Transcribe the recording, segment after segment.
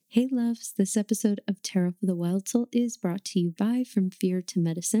Hey loves, this episode of Tarot for the Wild Soul is brought to you by From Fear to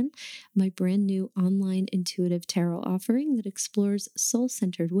Medicine, my brand new online intuitive tarot offering that explores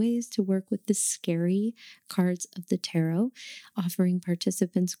soul-centered ways to work with the scary cards of the tarot, offering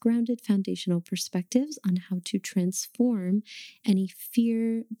participants grounded foundational perspectives on how to transform any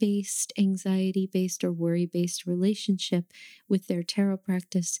fear-based, anxiety-based, or worry-based relationship with their tarot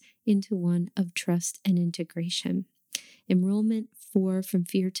practice into one of trust and integration. Enrollment for From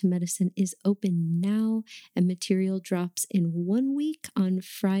Fear to Medicine is open now, and material drops in 1 week on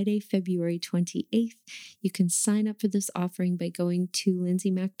Friday, February 28th. You can sign up for this offering by going to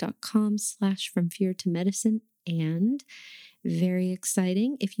lindsaymack.com/From Fear to Medicine. And very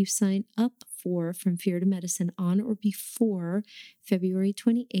exciting, if you sign up for From Fear to Medicine on or before February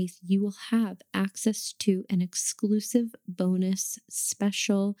 28th, you will have access to an exclusive bonus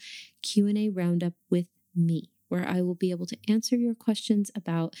special Q&A roundup with me, where I will be able to answer your questions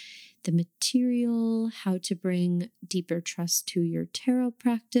about the material, how to bring deeper trust to your tarot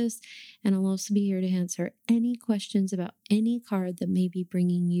practice, and I'll also be here to answer any questions about any card that may be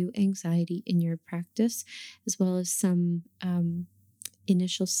bringing you anxiety in your practice, as well as some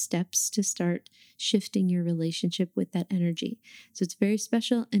initial steps to start shifting your relationship with that energy. So it's very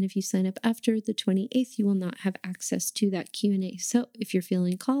special, and if you sign up after the 28th, you will not have access to that Q&A. So if you're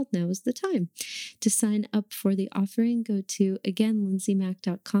feeling called, now is the time to sign up for the offering. Go to, again,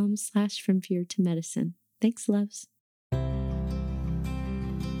 lindsaymack.com/From Fear to Medicine. Thanks, loves.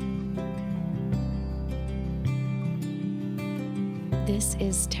 This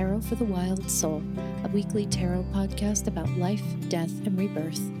is Tarot for the Wild Soul, a weekly tarot podcast about life, death, and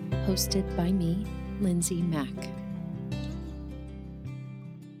rebirth, hosted by me, Lindsay Mack.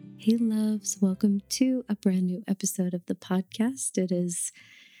 Hey loves, welcome to a brand new episode of the podcast. It is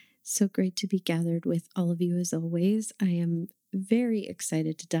so great to be gathered with all of you as always. I am very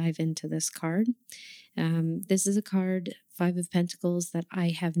excited to dive into this card. This is a card, Five of Pentacles, that I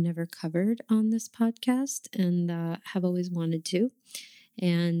have never covered on this podcast and have always wanted to.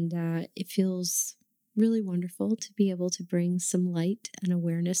 And it feels really wonderful to be able to bring some light and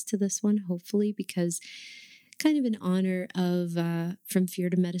awareness to this one, hopefully, because kind of in honor of From Fear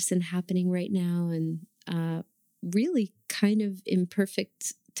to Medicine happening right now, and really kind of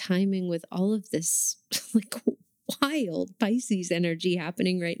imperfect timing with all of this like wild Pisces energy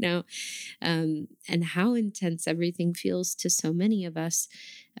happening right now, and how intense everything feels to so many of us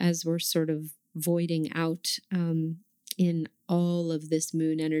as we're sort of voiding out in all of this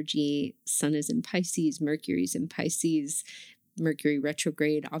moon energy. Sun is in Pisces, Mercury's in Pisces, Mercury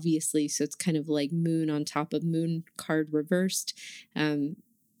retrograde, obviously. So it's kind of like moon on top of moon card reversed, and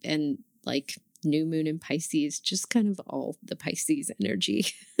like new moon in Pisces, just kind of all the Pisces energy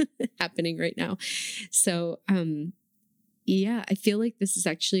happening right now. So, yeah, I feel like this is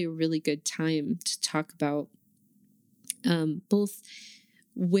actually a really good time to talk about both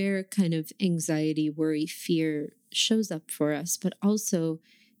where kind of anxiety, worry, fear shows up for us, but also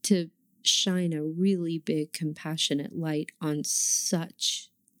to shine a really big compassionate light on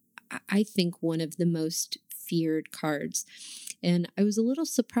such, I think, one of the most feared cards. And I was a little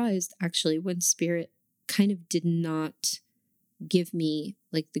surprised actually when Spirit kind of did not give me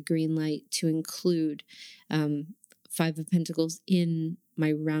like the green light to include Five of Pentacles in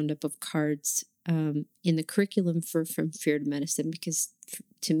my roundup of cards in the curriculum for From Fear to Medicine, because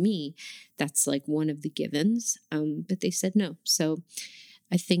to me, that's like one of the givens. But they said no. So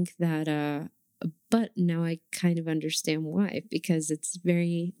I think that, but now I kind of understand why, because it's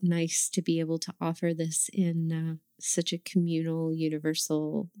very nice to be able to offer this in such a communal,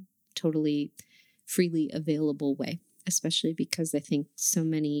 universal, totally freely available way, especially because I think so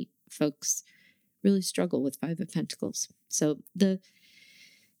many folks really struggle with Five of Pentacles. So the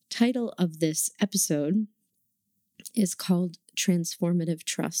title of this episode is called Transformative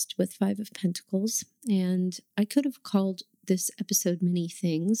Trust with Five of Pentacles. And I could have called this episode many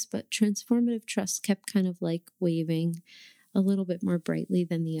things, but Transformative Trust kept kind of like waving a little bit more brightly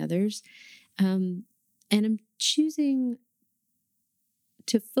than the others. And I'm choosing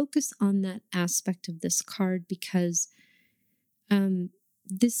to focus on that aspect of this card because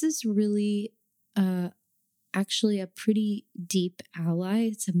this is really actually a pretty deep ally.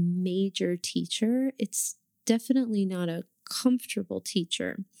 It's a major teacher. It's definitely not a comfortable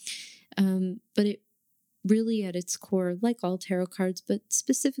teacher, but it really at its core, like all tarot cards, but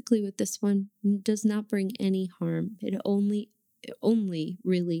specifically with this one, does not bring any harm. It only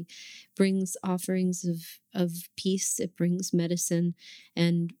really brings offerings of peace. It brings medicine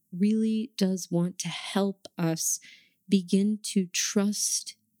and really does want to help us begin to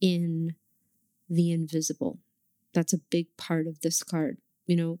trust in the invisible. That's a big part of this card.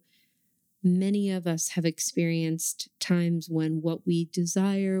 many of us have experienced times when what we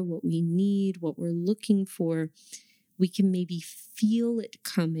desire, what we need, what we're looking for, we can maybe feel it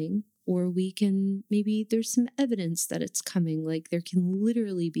coming, or we can maybe there's some evidence that it's coming. Like there can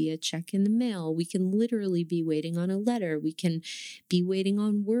literally be a check in the mail. We can literally be waiting on a letter. We can be waiting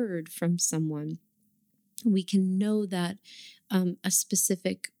on word from someone. We can know that a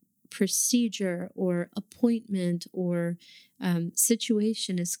specific procedure or appointment or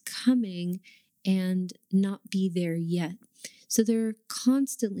situation is coming and not be there yet. So there are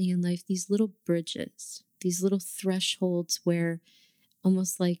constantly in life these little bridges, these little thresholds where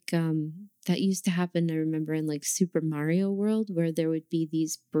almost like that used to happen. I remember in like Super Mario World, where there would be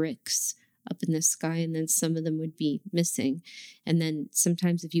these bricks up in the sky and then some of them would be missing, and then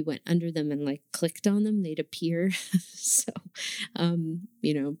sometimes if you went under them and like clicked on them, they'd appear. So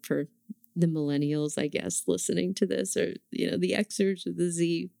for the millennials, I guess, listening to this, or the Xers or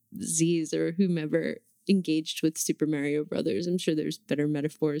the Z's or whomever engaged with Super Mario Brothers, I'm sure there's better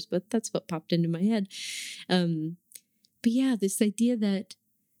metaphors, but that's what popped into my head. But yeah, this idea that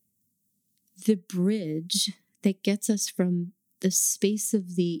the bridge that gets us from the space of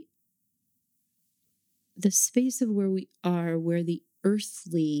where we are, where the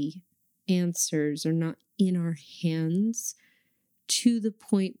earthly answers are not in our hands, to the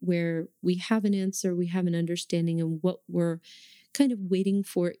point where we have an answer, we have an understanding, and what we're kind of waiting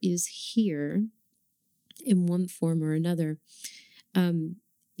for is here in one form or another.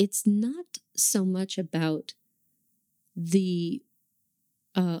 It's not so much about the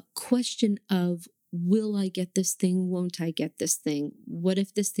question of, will I get this thing? Won't I get this thing? What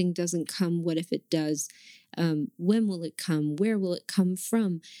if this thing doesn't come? What if it does? When will it come? Where will it come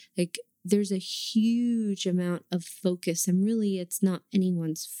from? Like, there's a huge amount of focus, and really it's not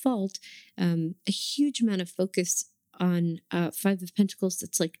anyone's fault. A huge amount of focus on Five of Pentacles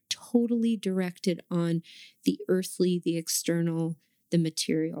that's like totally directed on the earthly, the external, the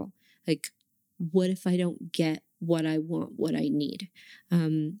material. Like, what if I don't get what I want, what I need?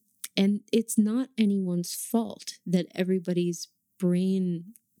 And it's not anyone's fault that everybody's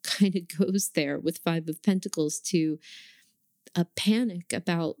brain kind of goes there with Five of Pentacles to a panic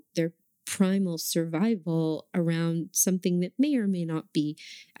about their primal survival around something that may or may not be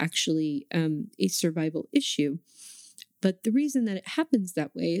actually a survival issue. But the reason that it happens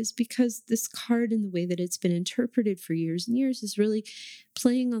that way is because this card, in the way that it's been interpreted for years and years, is really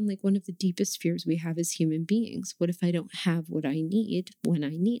playing on like one of the deepest fears we have as human beings. What if I don't have what I need when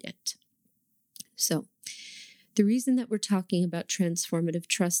I need it? So the reason that we're talking about transformative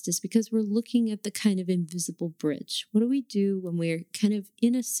trust is because we're looking at the kind of invisible bridge. What do we do when we're kind of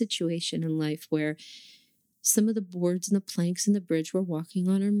in a situation in life where some of the boards and the planks in the bridge we're walking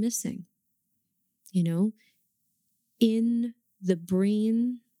on are missing? In the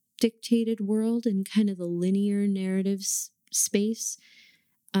brain dictated world and kind of the linear narrative space,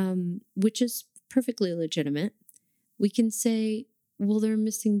 which is perfectly legitimate, we can say, well, they're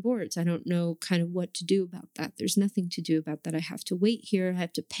missing boards. I don't know kind of what to do about that. There's nothing to do about that. I have to wait here. I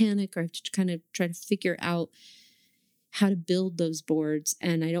have to panic, or I have to kind of try to figure out how to build those boards.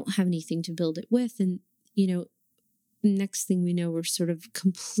 And I don't have anything to build it with. And, next thing we know, we're sort of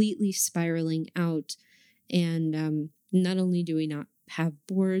completely spiraling out. And not only do we not have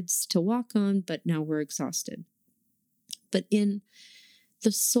boards to walk on, but now we're exhausted. But in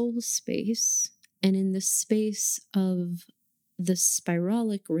the soul space and in the space of the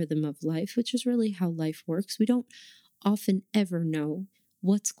spiralic rhythm of life, which is really how life works, we don't often ever know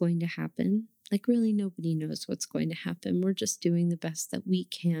what's going to happen. Like, really, nobody knows what's going to happen. We're just doing the best that we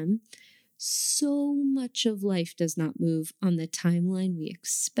can. So much of life does not move on the timeline we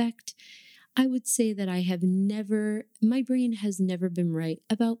expect. I would say that my brain has never been right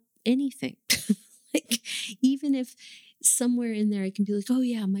about anything. Like, even if somewhere in there I can be like, oh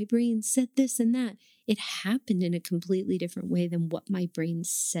yeah, my brain said this and that, it happened in a completely different way than what my brain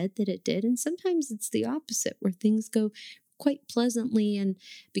said that it did. And sometimes it's the opposite, where things go quite pleasantly. And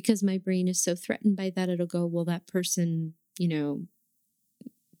because my brain is so threatened by that, it'll go, well, that person, they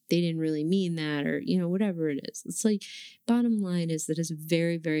didn't really mean that, or, whatever it is. It's like, bottom line is that it's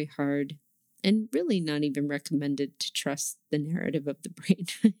very, very hard and really not even recommended to trust the narrative of the brain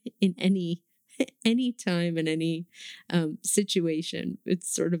in any time, in any situation. It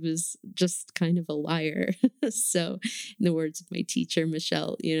sort of is just kind of a liar. So in the words of my teacher,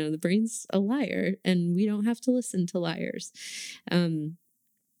 Michelle, the brain's a liar and we don't have to listen to liars.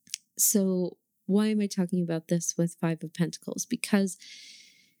 So why am I talking about this with Five of Pentacles? Because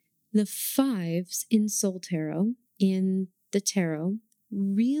the fives in Soul Tarot, in the tarot,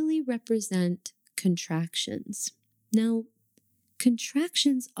 really represent contractions. Now,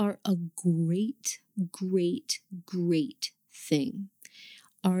 Contractions are a great, great, great thing.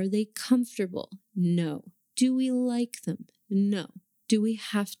 Are they comfortable? No. Do we like them? No. Do we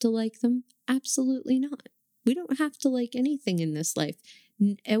have to like them? Absolutely not. We don't have to like anything in this life.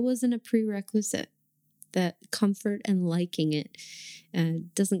 It wasn't a prerequisite. That comfort and liking it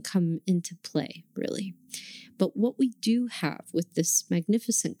doesn't come into play, really. But what we do have with this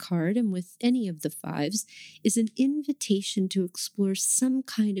magnificent card and with any of the fives is an invitation to explore some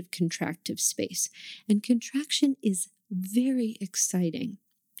kind of contractive space. And contraction is very exciting.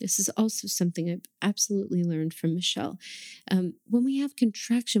 This is also something I've absolutely learned from Michelle. When we have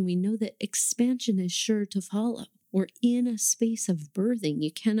contraction, we know that expansion is sure to follow. We're in a space of birthing.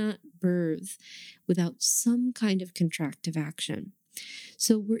 You cannot birth without some kind of contractive action.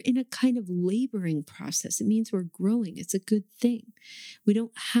 So we're in a kind of laboring process. It means we're growing. It's a good thing. We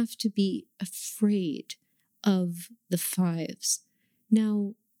don't have to be afraid of the fives.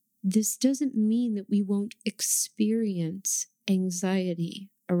 Now, this doesn't mean that we won't experience anxiety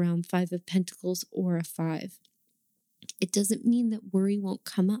around Five of Pentacles or a five. It doesn't mean that worry won't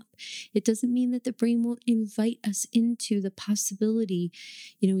come up. It doesn't mean that the brain won't invite us into the possibility,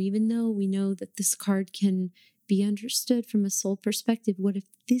 even though we know that this card can be understood from a soul perspective. What if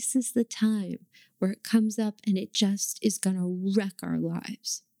this is the time where it comes up and it just is going to wreck our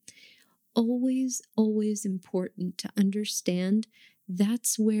lives? Always, always important to understand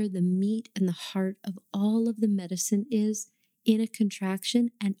that's where the meat and the heart of all of the medicine is, in a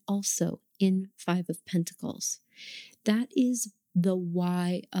contraction and also in Five of Pentacles. That is the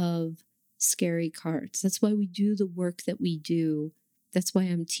why of scary cards. That's why we do the work that we do. That's why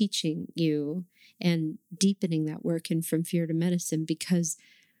I'm teaching you and deepening that work in From Fear to Medicine, because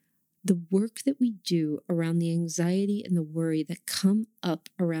the work that we do around the anxiety and the worry that come up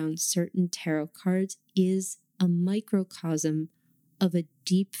around certain tarot cards is a microcosm of a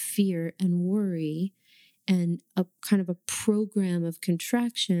deep fear and worry and a kind of a program of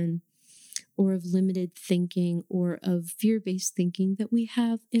contraction or of limited thinking or of fear-based thinking that we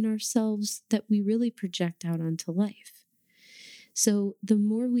have in ourselves that we really project out onto life. So the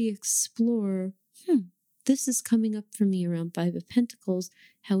more we explore, this is coming up for me around Five of Pentacles,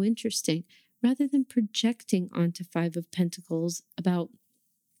 how interesting, rather than projecting onto Five of Pentacles about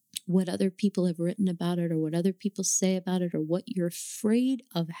what other people have written about it or what other people say about it or what you're afraid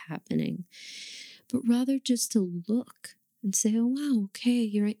of happening, but rather just to look and say, oh, wow, okay,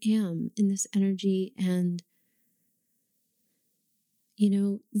 here I am in this energy. And,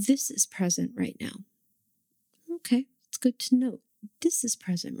 this is present right now. Okay, it's good to note. This is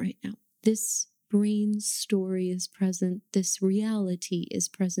present right now. This brain story is present. This reality is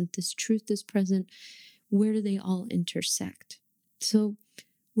present. This truth is present. Where do they all intersect? So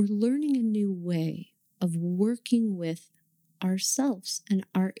we're learning a new way of working with ourselves and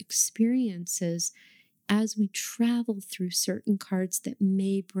our experiences as we travel through certain cards that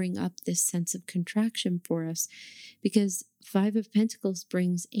may bring up this sense of contraction for us, because Five of Pentacles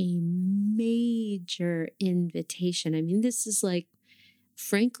brings a major invitation. I mean, this is like,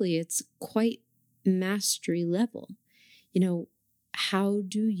 frankly, it's quite mastery level. How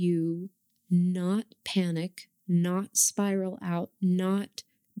do you not panic, not spiral out, not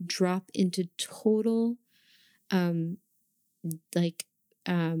drop into total,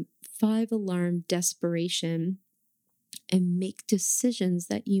 five-alarm desperation and make decisions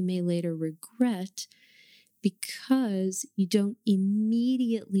that you may later regret because you don't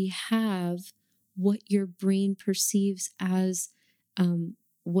immediately have what your brain perceives as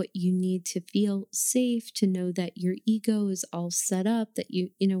what you need to feel safe, to know that your ego is all set up, that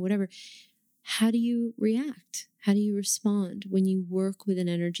whatever. How do you react? How do you respond when you work with an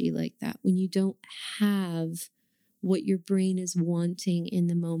energy like that, when you don't have what your brain is wanting in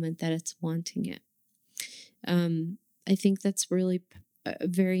the moment that it's wanting it? I think that's really a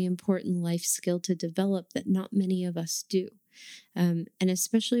very important life skill to develop that not many of us do. And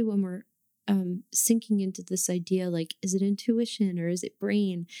especially when we're sinking into this idea, like, is it intuition or is it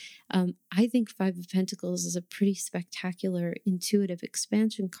brain? I think Five of Pentacles is a pretty spectacular intuitive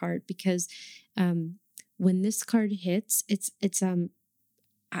expansion card, because when this card hits, it's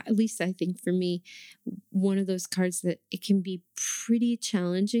at least I think for me, one of those cards that it can be pretty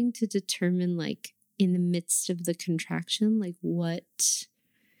challenging to determine, like, in the midst of the contraction, like, what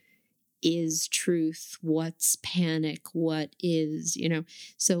is truth, what's panic, what is,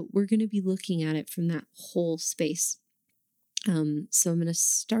 so we're going to be looking at it from that whole space. So I'm going to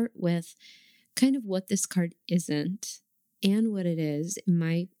start with kind of what this card isn't and what it is in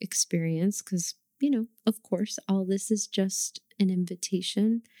my experience, because, of course, all this is just an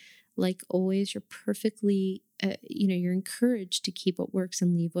invitation. Like always, you're perfectly you're encouraged to keep what works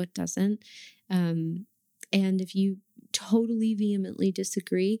and leave what doesn't. And if you totally vehemently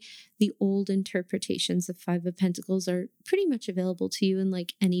disagree, the old interpretations of Five of Pentacles are pretty much available to you in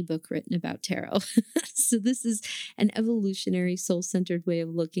like any book written about tarot. So this is an evolutionary, soul-centered way of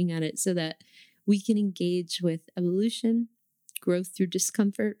looking at it so that we can engage with evolution, growth through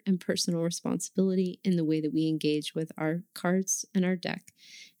discomfort, and personal responsibility in the way that we engage with our cards and our deck.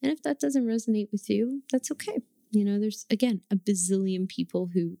 And if that doesn't resonate with you, that's okay. There's, again, a bazillion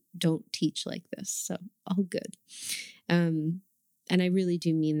people who don't teach like this. So all good. And I really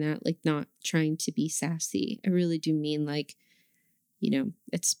do mean that, like, not trying to be sassy. I really do mean, like,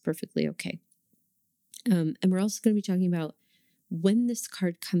 it's perfectly okay. And we're also going to be talking about when this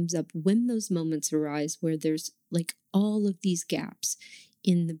card comes up, when those moments arise where there's like all of these gaps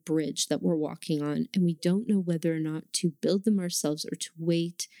in the bridge that we're walking on, and we don't know whether or not to build them ourselves or to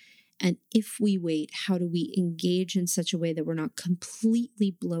wait. And if we wait, how do we engage in such a way that we're not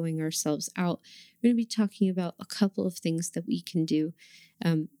completely blowing ourselves out? We're going to be talking about a couple of things that we can do,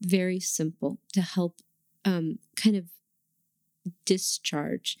 very simple, to help kind of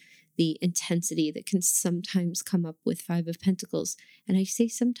discharge the intensity that can sometimes come up with Five of Pentacles. And I say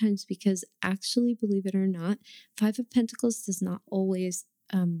sometimes because actually, believe it or not, Five of Pentacles does not always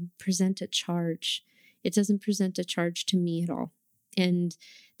present a charge. It doesn't present a charge to me at all. And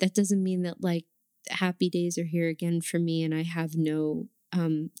that doesn't mean that like happy days are here again for me and I have no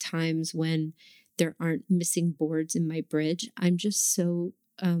times when there aren't missing boards in my bridge. I'm just so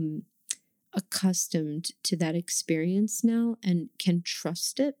accustomed to that experience now and can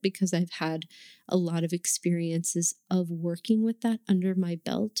trust it because I've had a lot of experiences of working with that under my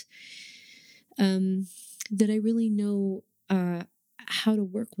belt, that I really know how to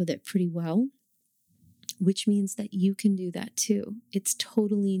work with it pretty well, which means that you can do that too. It's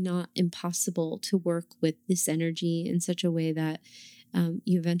totally not impossible to work with this energy in such a way that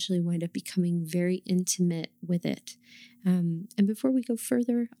you eventually wind up becoming very intimate with it. And before we go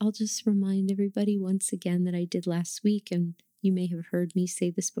further, I'll just remind everybody once again that I did last week, and you may have heard me say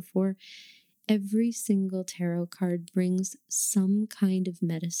this before. Every single tarot card brings some kind of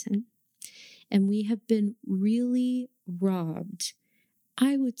medicine. And we have been really robbed,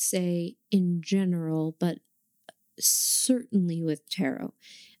 I would say in general, but certainly with tarot,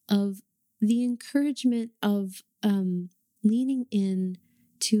 of the encouragement of leaning in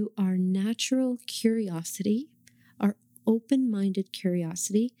to our natural curiosity, our open-minded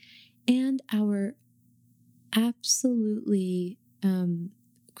curiosity, and our absolutely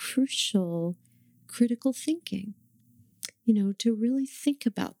crucial critical thinking, to really think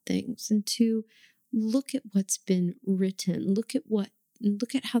about things and to look at what's been written, look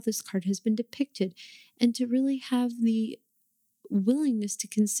at how this card has been depicted, and to really have the willingness to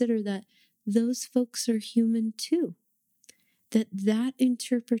consider that those folks are human too. That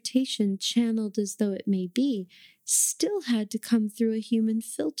interpretation, channeled as though it may be, still had to come through a human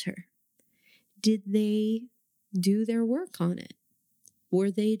filter. Did they do their work on it?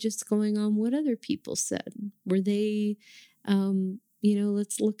 Were they just going on what other people said? Were they,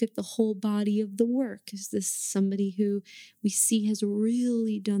 let's look at the whole body of the work. Is this somebody who we see has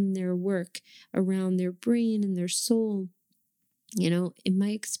really done their work around their brain and their soul? In my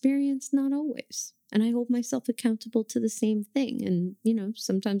experience, not always. And I hold myself accountable to the same thing. And,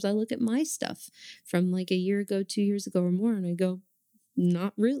 sometimes I look at my stuff from like a year ago, 2 years ago or more, and I go,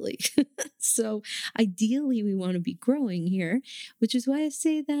 not really. So ideally, we want to be growing here, which is why I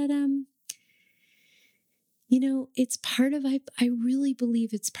say that, it's part of, I really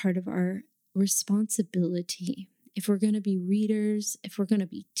believe it's part of our responsibility. If we're going to be readers, if we're going to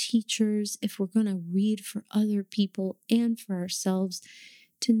be teachers, if we're going to read for other people and for ourselves,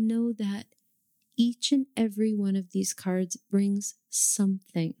 to know that each and every one of these cards brings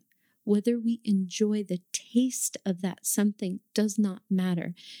something. Whether we enjoy the taste of that something does not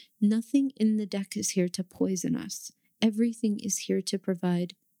matter. Nothing in the deck is here to poison us. Everything is here to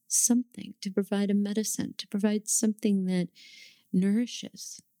provide something, to provide a medicine, to provide something that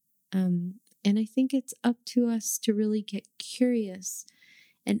nourishes. And I think it's up to us to really get curious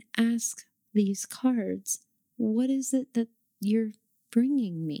and ask these cards, what is it that you're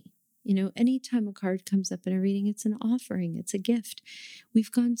bringing me? Anytime a card comes up in a reading, it's an offering, it's a gift.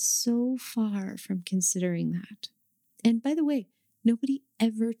 We've gone so far from considering that. And by the way, nobody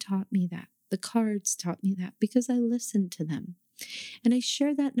ever taught me that. The cards taught me that because I listened to them. And I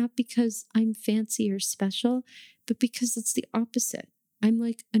share that not because I'm fancy or special, but because it's the opposite. I'm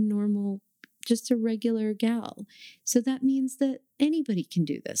like a normal, just a regular gal. So that means that anybody can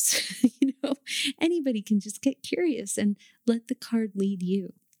do this. Anybody can just get curious and let the card lead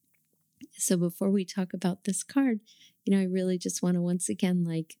you. So before we talk about this card, I really just want to once again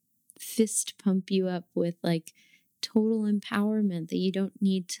fist pump you up with total empowerment that you don't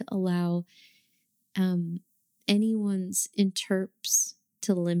need to allow um, anyone's interps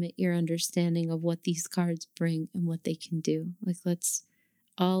to limit your understanding of what these cards bring and what they can do. Let's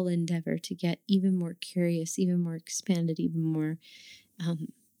all endeavor to get even more curious, even more expanded, even more um,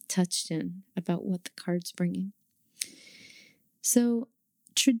 touched in about what the card's bringing. So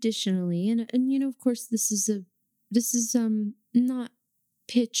traditionally, and of course, this is not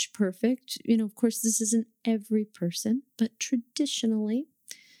pitch perfect. Of course, this isn't every person, but traditionally,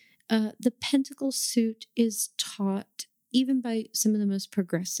 the Pentacle suit is taught even by some of the most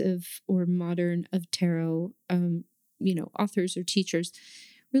progressive or modern of tarot, authors or teachers,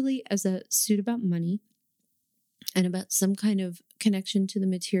 really as a suit about money and about some kind of connection to the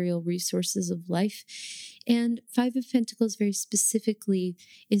material resources of life. And Five of Pentacles, very specifically,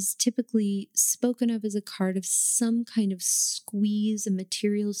 is typically spoken of as a card of some kind of squeeze, a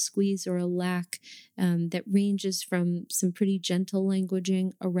material squeeze or a lack that ranges from some pretty gentle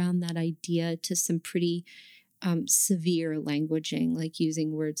languaging around that idea to some pretty severe languaging, like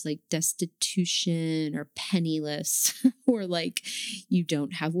using words like destitution or penniless, or you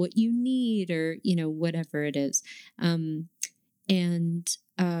don't have what you need, or, whatever it is. And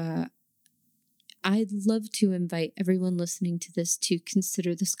I'd love to invite everyone listening to this to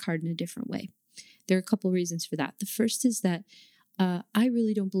consider this card in a different way. There are a couple reasons for that. The first is that I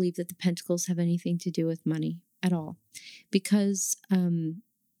really don't believe that the Pentacles have anything to do with money at all, because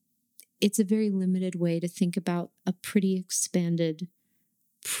it's a very limited way to think about a pretty expanded,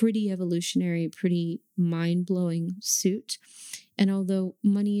 pretty evolutionary, pretty mind-blowing suit. And although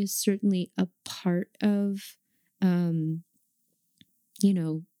money is certainly a part of,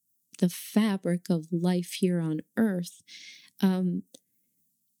 the fabric of life here on Earth, I'm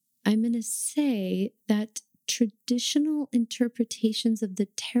going to say that traditional interpretations of the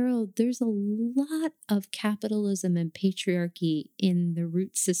tarot, there's a lot of capitalism and patriarchy in the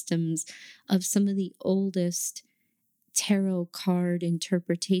root systems of some of the oldest tarot card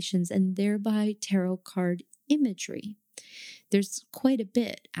interpretations and thereby tarot card imagery. There's quite a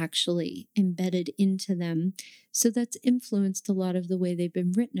bit actually embedded into them. So that's influenced a lot of the way they've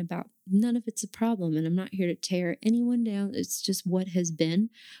been written about. None of it's a problem, and I'm not here to tear anyone down. It's just what has been.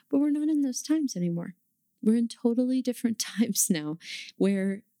 But we're not in those times anymore. We're in totally different times now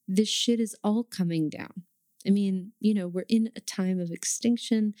where this shit is all coming down. I mean, we're in a time of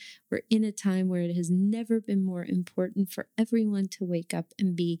extinction. We're in a time where it has never been more important for everyone to wake up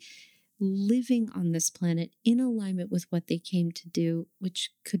and be living on this planet in alignment with what they came to do, which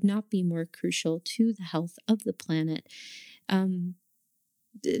could not be more crucial to the health of the planet.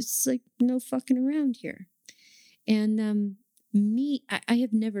 It's like no fucking around here. And I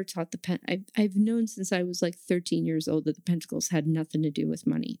have never taught I've known since I was 13 years old that the Pentacles had nothing to do with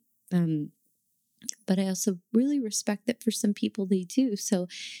money. But I also really respect that for some people they do. So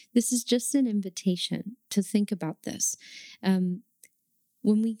this is just an invitation to think about this.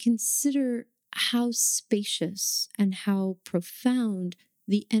 When we consider how spacious and how profound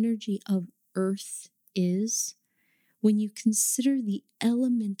the energy of Earth is, when you consider the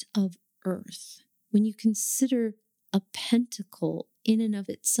element of Earth, when you consider a pentacle in and of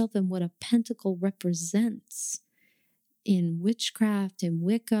itself and what a pentacle represents in witchcraft, in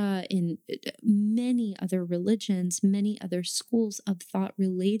Wicca, in many other religions, many other schools of thought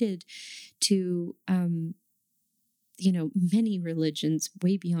related to many religions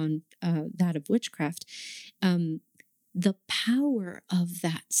way beyond that of witchcraft, the power of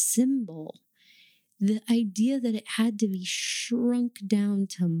that symbol, the idea that it had to be shrunk down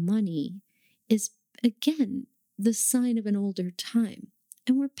to money is, again, the sign of an older time.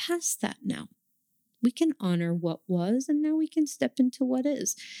 And we're past that now. We can honor what was, and now we can step into what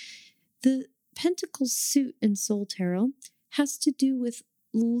is. The Pentacles suit in Soul Tarot has to do with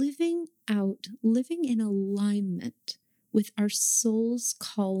living in alignment with our soul's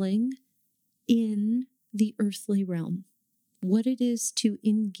calling in the earthly realm. What it is to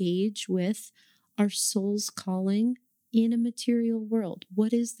engage with our soul's calling in a material world.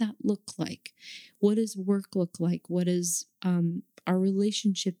 What does that look like? What does work look like? What does our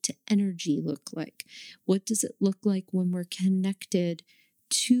relationship to energy look like? What does it look like when we're connected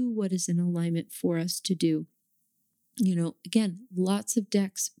to what is in alignment for us to do? Again, lots of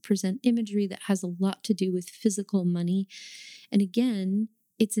decks present imagery that has a lot to do with physical money. And again,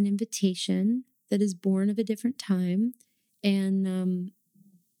 it's an invitation that is born of a different time. And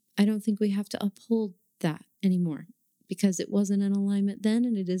I don't think we have to uphold that anymore because it wasn't in alignment then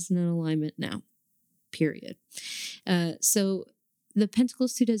and it isn't in alignment now, period. So the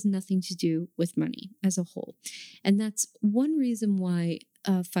Pentacles suit has nothing to do with money as a whole. And that's one reason why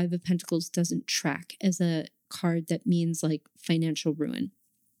Five of Pentacles doesn't track as a card that means like financial ruin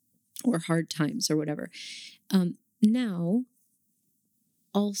or hard times or whatever. Now,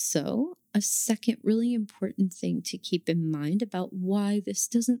 also, a second really important thing to keep in mind about why the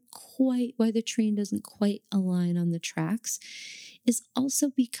train doesn't quite align on the tracks is also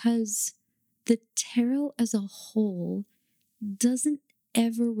because the tarot as a whole doesn't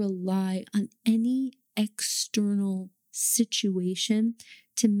ever rely on any external situation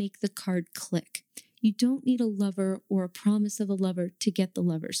to make the card click. You don't need a lover or a promise of a lover to get the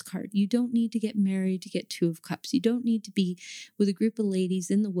Lover's card. You don't need to get married to get Two of Cups. You don't need to be with a group of ladies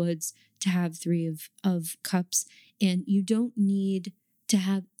in the woods to have Three of Cups. And you don't need to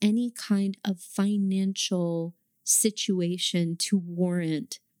have any kind of financial situation to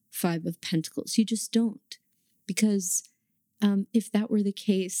warrant Five of Pentacles. You just don't. Because if that were the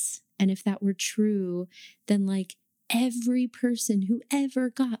case, and if that were true, then like every person who ever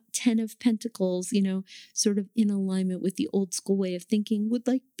got 10 of Pentacles, sort of in alignment with the old school way of thinking, would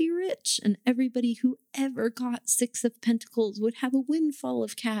like be rich. And everybody who ever got 6 of Pentacles would have a windfall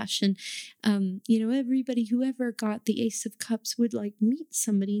of cash. And, everybody who ever got the Ace of Cups would like meet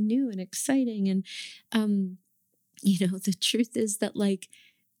somebody new and exciting. And, the truth is that like,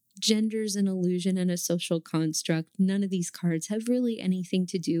 gender's an illusion and a social construct. None of these cards have really anything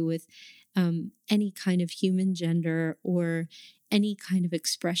to do with any kind of human gender or any kind of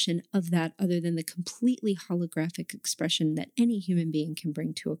expression of that other than the completely holographic expression that any human being can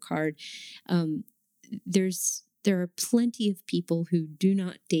bring to a card. There are plenty of people who do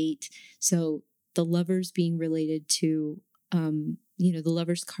not date, so the Lovers being related to the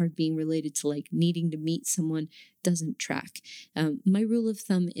Lover's card being related to like needing to meet someone doesn't track. My rule of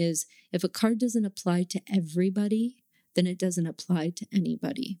thumb is if a card doesn't apply to everybody, then it doesn't apply to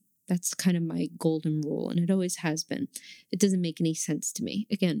anybody. That's kind of my golden rule, and it always has been. It doesn't make any sense to me.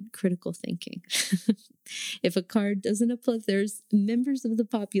 Again, critical thinking. If a card doesn't apply, there's members of the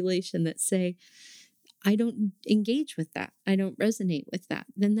population that say, I don't engage with that, I don't resonate with that,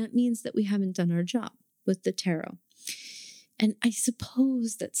 then that means that we haven't done our job with the tarot. And I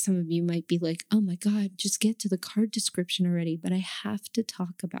suppose that some of you might be like, oh my God, just get to the card description already. But I have to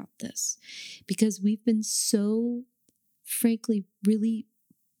talk about this because we've been so, frankly, really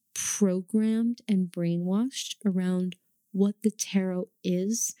programmed and brainwashed around what the tarot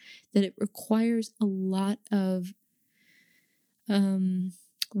is that it requires a lot of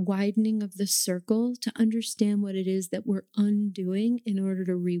widening of the circle to understand what it is that we're undoing in order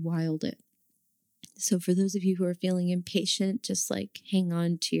to rewild it. So for those of you who are feeling impatient, just like hang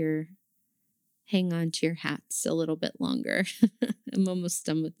on to your hats a little bit longer. I'm almost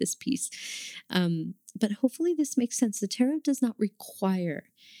done with this piece. But hopefully this makes sense. The tarot does not require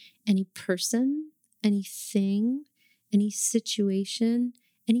any person, anything, any situation,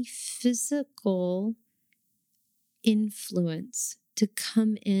 any physical influence to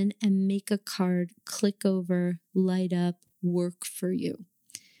come in and make a card click over, light up, work for you.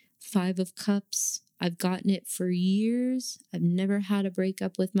 5 of Cups, I've gotten it for years. I've never had a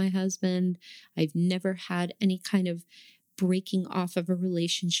breakup with my husband. I've never had any kind of breaking off of a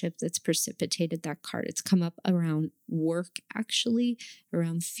relationship that's precipitated that card. It's come up around work, actually,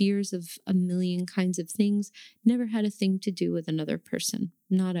 around fears of a million kinds of things. Never had a thing to do with another person.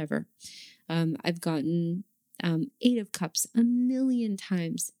 Not ever. I've gotten 8 of Cups a million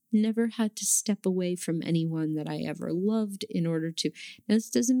times. Never had to step away from anyone that I ever loved in order to. Now, this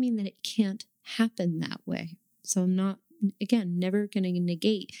doesn't mean that it can't happen that way. So I'm not, again, never going to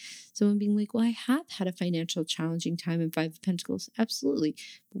negate someone being like, well, I have had a financial challenging time in 5 of Pentacles. Absolutely.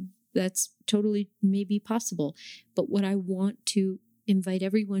 That's totally maybe possible. But what I want to invite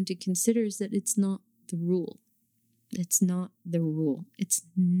everyone to consider is that it's not the rule. It's not the rule. It's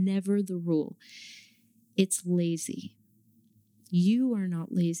never the rule. It's lazy. You are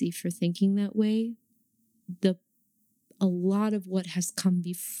not lazy for thinking that way. A lot of what has come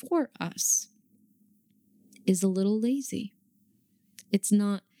before us is a little lazy. It's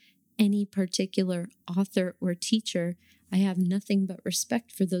not any particular author or teacher. I have nothing but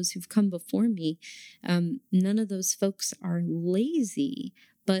respect for those who've come before me. None of those folks are lazy,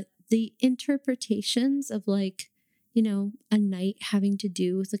 but the interpretations of like, a night having to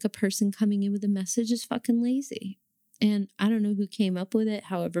do with like a person coming in with a message is fucking lazy. And I don't know who came up with it,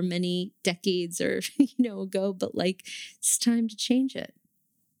 however many decades or, ago, but like, it's time to change it.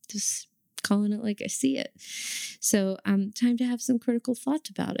 Just calling it like I see it. So time to have some critical thought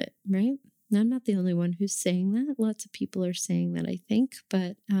about it, right? Now, I'm not the only one who's saying that. Lots of people are saying that, I think.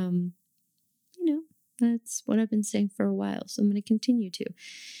 But, That's what I've been saying for a while, so I'm going to continue to.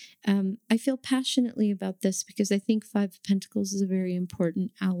 I feel passionately about this because I think Five of Pentacles is a very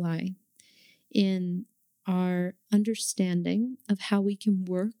important ally in our understanding of how we can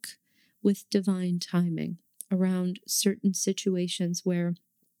work with divine timing around certain situations where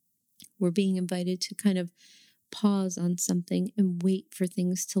we're being invited to kind of pause on something and wait for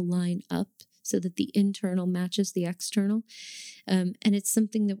things to line up so that the internal matches the external. And it's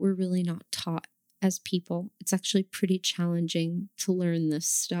something that we're really not taught as people. It's actually pretty challenging to learn this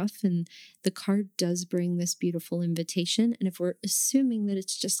stuff. And the card does bring this beautiful invitation. And if we're assuming that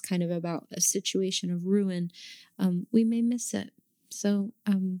it's just kind of about a situation of ruin, we may miss it. So,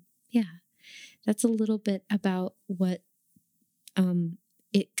 yeah, that's a little bit about what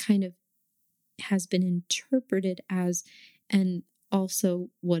it kind of has been interpreted as, and also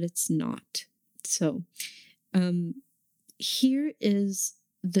what it's not. So, here is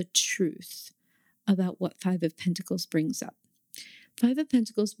the truth about what Five of Pentacles brings up. Five of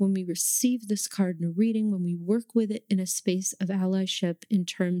Pentacles, when we receive this card in a reading, when we work with it in a space of allyship in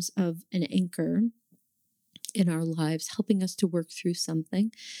terms of an anchor in our lives, helping us to work through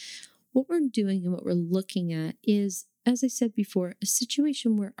something, what we're doing and what we're looking at is, as I said before, a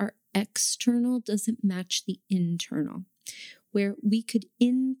situation where our external doesn't match the internal, where we could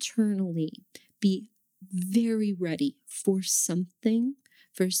internally be very ready for something,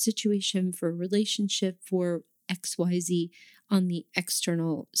 for a situation, for a relationship, for XYZ on the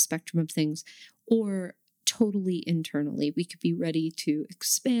external spectrum of things, or totally internally. We could be ready to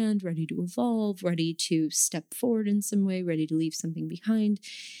expand, ready to evolve, ready to step forward in some way, ready to leave something behind.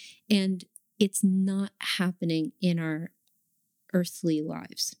 And it's not happening in our earthly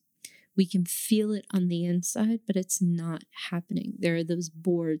lives. We can feel it on the inside, but it's not happening. There are those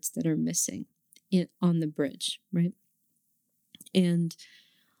boards that are missing on the bridge, right? And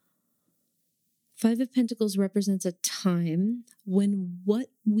Five of Pentacles represents a time when what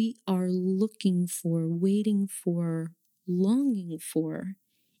we are looking for, waiting for, longing for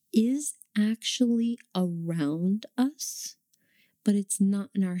is actually around us, but it's not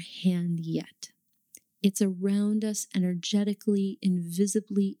in our hand yet. It's around us energetically,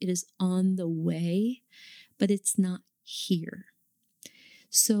 invisibly. It is on the way, but it's not here.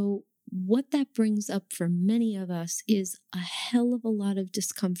 So what that brings up for many of us is a hell of a lot of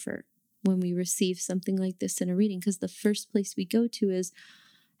discomfort when we receive something like this in a reading, because the first place we go to is,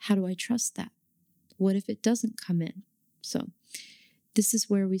 how do I trust that? What if it doesn't come in? So this is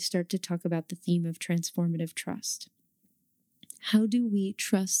where we start to talk about the theme of transformative trust. How do we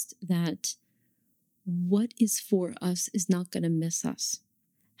trust that what is for us is not going to miss us?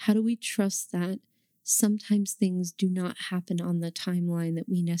 How do we trust that sometimes things do not happen on the timeline that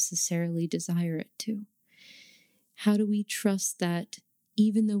we necessarily desire it to? How do we trust that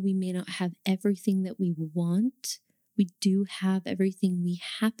even though we may not have everything that we want, we do have everything we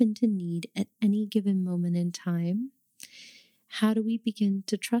happen to need at any given moment in time? How do we begin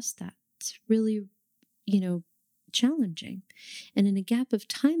to trust that? It's really, challenging. And in a gap of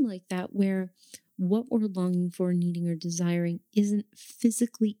time like that, where what we're longing for, needing, or desiring isn't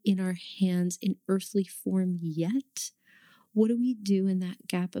physically in our hands in earthly form yet, what do we do in that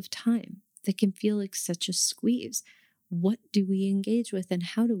gap of time that can feel like such a squeeze? What do we engage with, and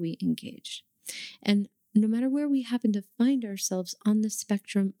how do we engage? And no matter where we happen to find ourselves on the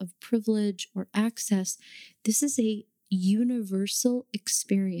spectrum of privilege or access, this is a universal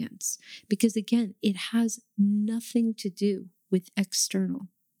experience, because again, it has nothing to do with external,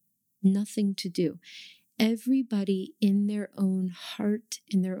 nothing to do. Everybody in their own heart,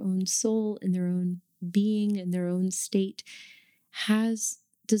 in their own soul, in their own being, in their own state has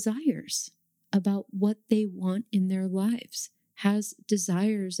desires about what they want in their lives, has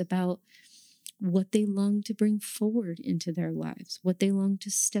desires about what they long to bring forward into their lives, what they long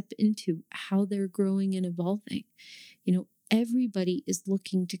to step into, how they're growing and evolving. Everybody is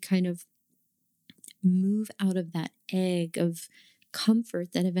looking to kind of move out of that egg of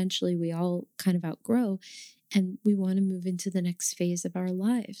comfort that eventually we all kind of outgrow, and we want to move into the next phase of our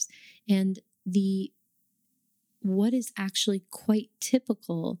lives. And what is actually quite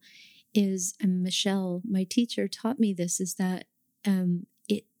typical is, and Michelle, my teacher, taught me this, is that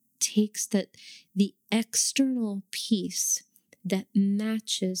it takes that the external piece that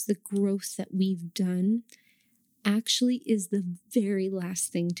matches the growth that we've done actually is the very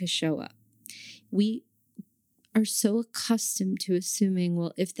last thing to show up. We are so accustomed to assuming,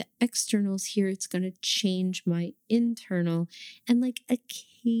 well, if the external's here, it's going to change my internal. And like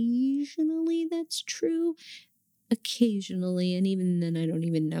occasionally that's true, occasionally, and even then I don't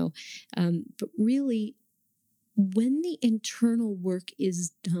even know. But really, when the internal work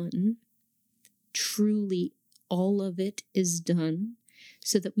is done, truly all of it is done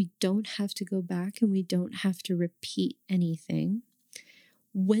so that we don't have to go back and we don't have to repeat anything.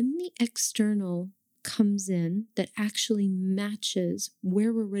 When the external comes in that actually matches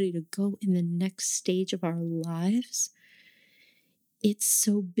where we're ready to go in the next stage of our lives, it's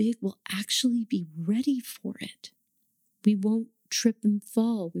so big, we'll actually be ready for it. We won't trip and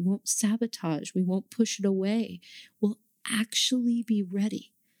fall. We won't sabotage. We won't push it away. We'll actually be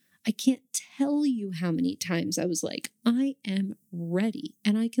ready. I can't tell you how many times I was like, I am ready.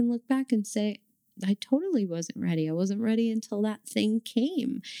 And I can look back and say, I totally wasn't ready. I wasn't ready until that thing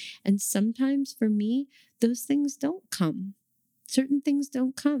came. And sometimes for me, those things don't come. Certain things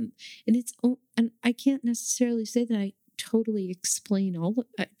don't come. And I can't necessarily say that I totally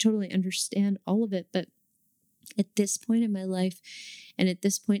I totally understand all of it, but at this point in my life and at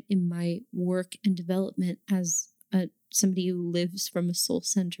this point in my work and development as somebody who lives from a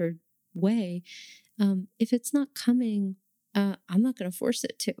soul-centered way, if it's not coming, I'm not going to force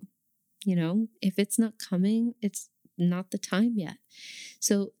it to. If it's not coming, it's not the time yet.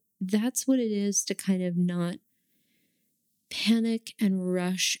 So that's what it is to kind of not panic and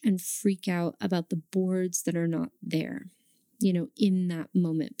rush and freak out about the boards that are not there, in that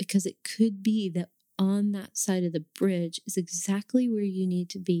moment, because it could be that on that side of the bridge is exactly where you need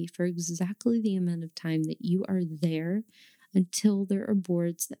to be for exactly the amount of time that you are there until there are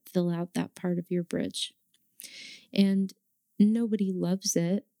boards that fill out that part of your bridge. And nobody loves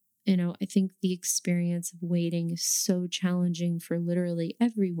it. I think the experience of waiting is so challenging for literally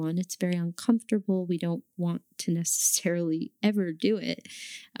everyone. It's very uncomfortable. We don't want to necessarily ever do it.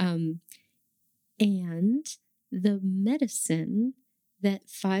 And the medicine that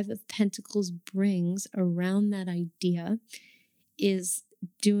Five of Pentacles brings around that idea is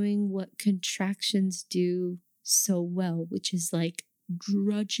doing what contractions do so well, which is like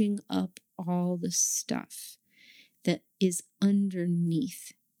drudging up all the stuff that is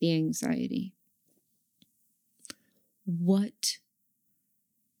underneath the anxiety. What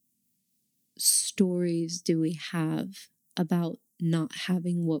stories do we have about not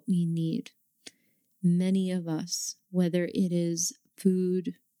having what we need? Many of us, whether it is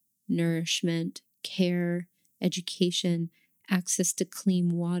food, nourishment, care, education, access to clean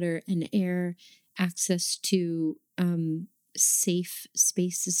water and air, access to safe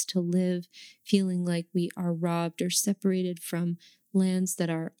spaces to live, feeling like we are robbed or separated from lands that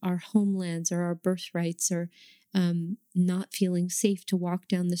are our homelands or our birthrights, or not feeling safe to walk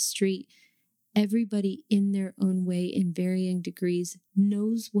down the street. Everybody in their own way, in varying degrees,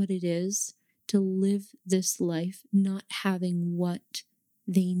 knows what it is to live this life not having what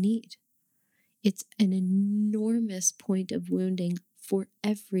they need. It's an enormous point of wounding for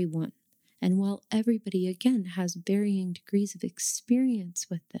everyone. And while everybody, again, has varying degrees of experience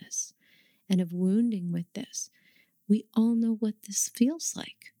with this and of wounding with this, we all know what this feels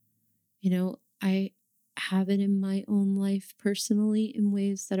like. I have it in my own life personally in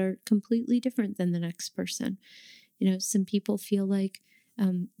ways that are completely different than the next person. Some people feel like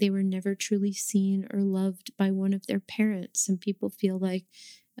they were never truly seen or loved by one of their parents. Some people feel like,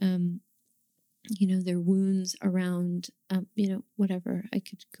 their wounds around, whatever. I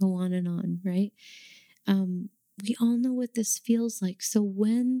could go on and on, right? We all know what this feels like. So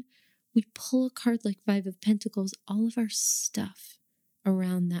when we pull a card like Five of Pentacles, all of our stuff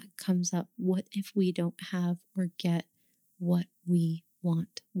around that comes up. What if we don't have or get what we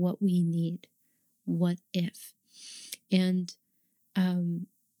want, what we need? What if? And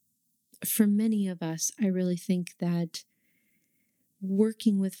for many of us, I really think that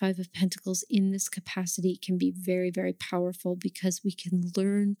working with Five of Pentacles in this capacity can be very, very powerful, because we can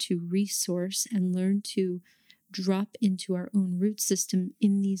learn to resource and learn to drop into our own root system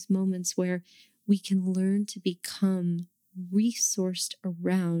in these moments where we can learn to become resourced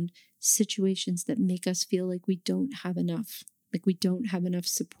around situations that make us feel like we don't have enough. Like we don't have enough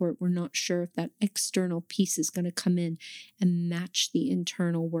support. We're not sure if that external piece is going to come in and match the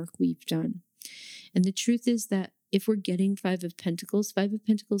internal work we've done. And the truth is that if we're getting Five of Pentacles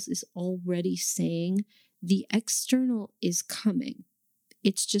is already saying the external is coming.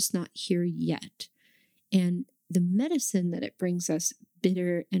 It's just not here yet. And the medicine that it brings us,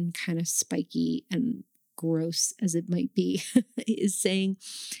 bitter and kind of spiky and gross as it might be, is saying,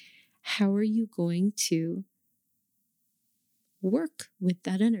 how are you going to work with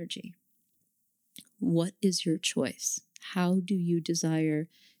that energy? What is your choice? How do you desire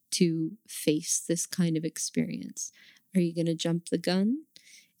to face this kind of experience? Are you going to jump the gun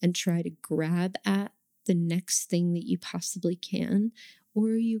and try to grab at the next thing that you possibly can? Or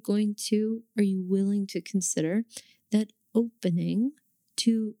are you willing to consider that opening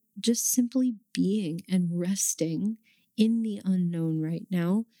to just simply being and resting in the unknown right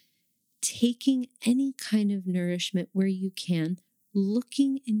now, taking any kind of nourishment where you can,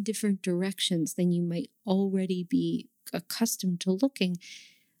 looking in different directions than you might already be accustomed to looking.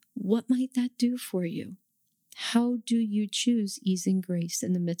 What might that do for you? How do you choose ease and grace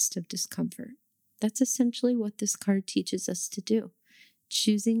in the midst of discomfort? That's essentially what this card teaches us to do.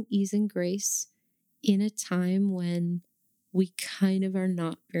 Choosing ease and grace in a time when we kind of are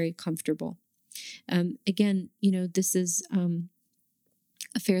not very comfortable. Again, this is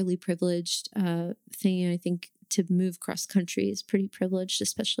a fairly privileged thing. I think to move cross country is pretty privileged,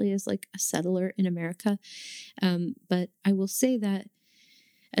 especially as like a settler in America. But I will say that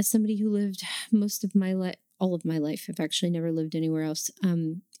as somebody who lived most of my life, all of my life, I've actually never lived anywhere else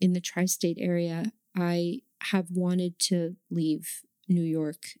in the tri-state area. I have wanted to leave New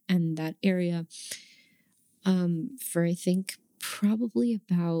York and that area for I think probably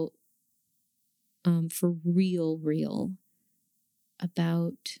about for real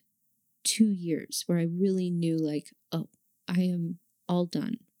about 2 years, where I really knew like, oh, I am all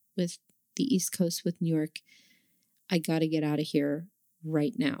done with the East Coast, with New York. I got to get out of here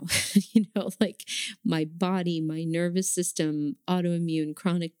right now. Like my body, my nervous system, autoimmune,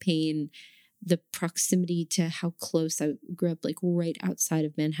 chronic pain, the proximity to how close I grew up, like right outside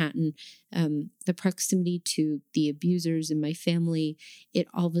of Manhattan, the proximity to the abusers in my family, it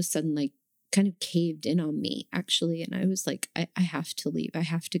all of a sudden like kind of caved in on me actually. And I was like, I have to leave. I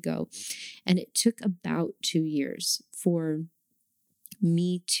have to go. And it took about 2 years for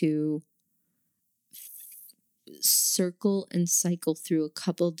me to circle and cycle through a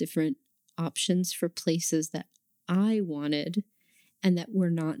couple different options for places that I wanted and that were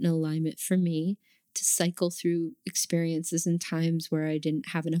not in alignment for me, to cycle through experiences and times where I didn't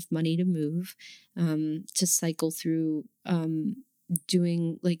have enough money to move, to cycle through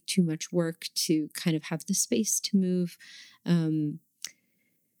doing like too much work to kind of have the space to move,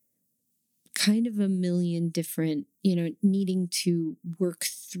 kind of a million different, needing to work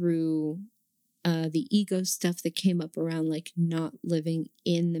through the ego stuff that came up around like not living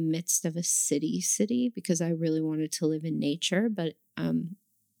in the midst of a city, because I really wanted to live in nature, but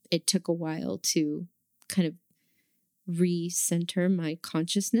it took a while to kind of recenter my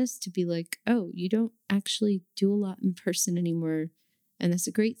consciousness to be like, oh, you don't actually do a lot in person anymore. And that's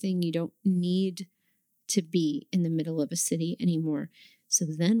a great thing. You don't need to be in the middle of a city anymore. So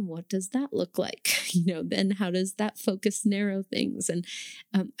then what does that look like? Then how does that focus narrow things? And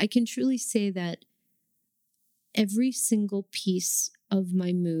I can truly say that every single piece of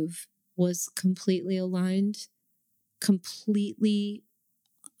my move was completely aligned, completely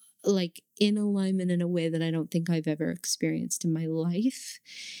like in alignment in a way that I don't think I've ever experienced in my life.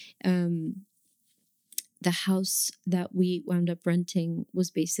 The house that we wound up renting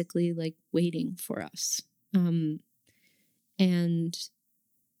was basically like waiting for us. And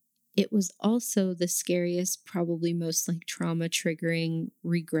it was also the scariest, probably most like trauma triggering,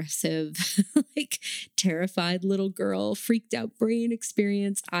 regressive, like terrified little girl, freaked out brain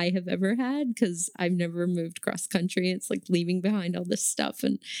experience I have ever had, because I've never moved cross country. It's like leaving behind all this stuff,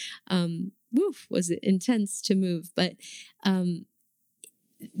 and was it intense to move. But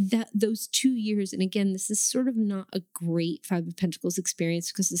that those 2 years, and again, this is sort of not a great Five of Pentacles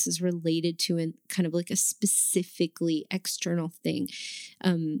experience because this is related to an kind of like a specifically external thing.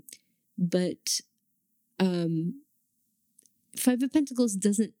 But Five of Pentacles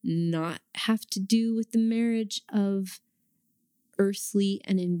doesn't not have to do with the marriage of earthly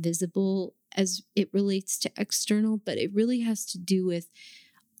and invisible as it relates to external, but it really has to do with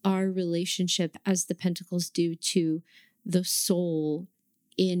our relationship as the Pentacles do to the soul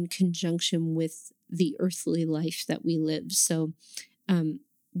in conjunction with the earthly life that we live. So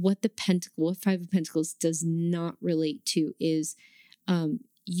what Five of Pentacles does not relate to is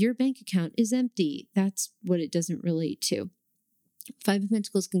your bank account is empty. That's what it doesn't relate to. Five of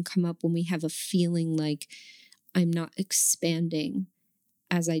Pentacles can come up when we have a feeling like I'm not expanding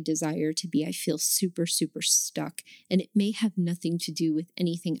as I desire to be. I feel super, super stuck. And it may have nothing to do with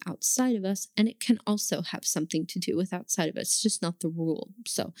anything outside of us. And it can also have something to do with outside of us. It's just not the rule.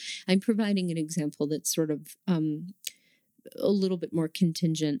 So I'm providing an example that's sort of a little bit more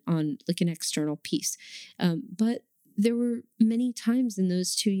contingent on like an external piece. But there were many times in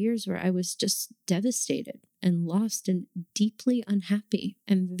those 2 years where I was just devastated and lost and deeply unhappy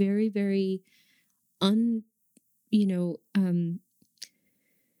and very, very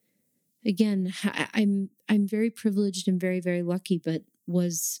again, I'm very privileged and very, very lucky, but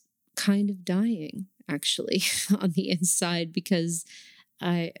was kind of dying actually on the inside, because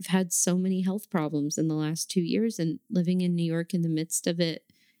I've had so many health problems in the last 2 years, and living in New York in the midst of it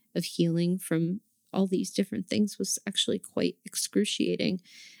of healing from all these different things was actually quite excruciating.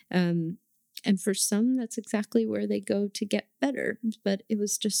 Um, and for some, that's exactly where they go to get better. But it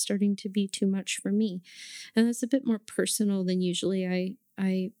was just starting to be too much for me. And that's a bit more personal than usually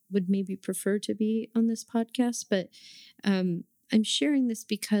I would maybe prefer to be on this podcast. But I'm sharing this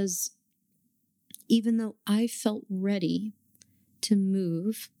because even though I felt ready to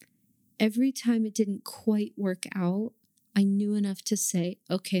move, every time it didn't quite work out, I knew enough to say,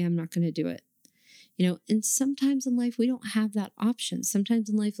 okay, I'm not going to do it. And sometimes in life, we don't have that option. Sometimes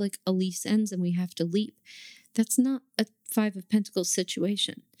in life, like a lease ends and we have to leap. That's not a Five of Pentacles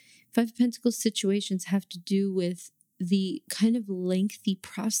situation. Five of Pentacles situations have to do with the kind of lengthy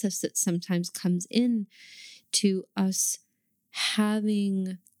process that sometimes comes in to us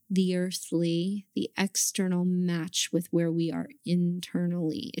having the earthly, the external match with where we are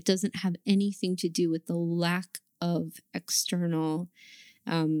internally. It doesn't have anything to do with the lack of external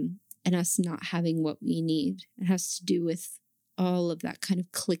and us not having what we need. It has to do with all of that kind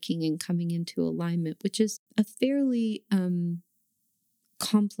of clicking and coming into alignment, which is a fairly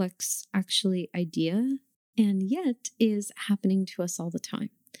complex, actually, idea, and yet is happening to us all the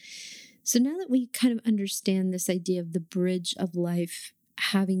time. So now that we kind of understand this idea of the bridge of life,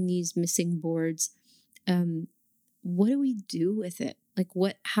 having these missing boards, what do we do with it? Like,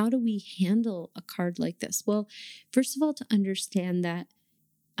 how do we handle a card like this? Well, first of all, to understand that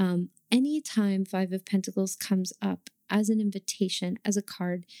anytime Five of Pentacles comes up as an invitation, as a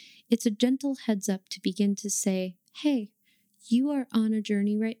card, it's a gentle heads up to begin to say, hey, you are on a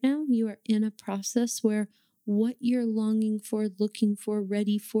journey right now. You are in a process where what you're longing for, looking for,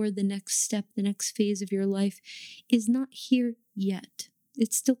 ready for, the next step, the next phase of your life is not here yet.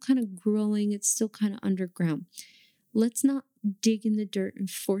 It's still kind of growing. It's still kind of underground. Let's not dig in the dirt and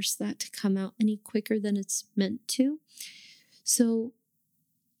force that to come out any quicker than it's meant to. So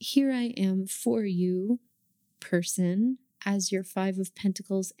here I am for you, person, as your Five of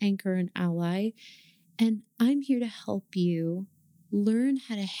Pentacles anchor and ally. And I'm here to help you learn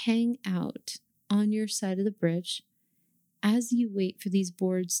how to hang out on your side of the bridge as you wait for these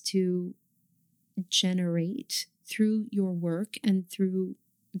boards to generate through your work and through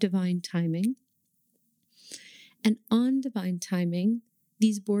divine timing. And on divine timing,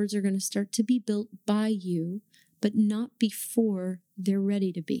 these boards are going to start to be built by you, but not before they're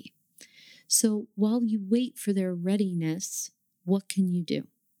ready to be. So while you wait for their readiness, what can you do?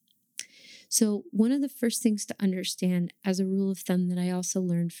 So one of the first things to understand as a rule of thumb that I also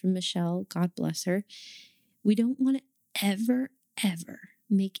learned from Michelle, God bless her, we don't want to ever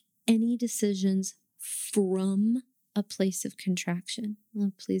make any decisions from a place of contraction.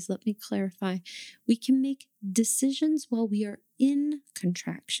 Please let me clarify. We can make decisions while we are in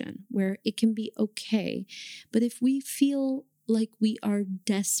contraction, where it can be okay. But if we feel like we are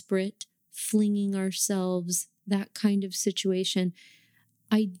desperate, flinging ourselves, that kind of situation,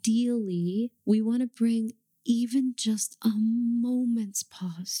 ideally, we want to bring even just a moment's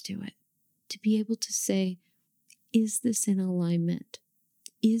pause to it, to be able to say, is this in alignment?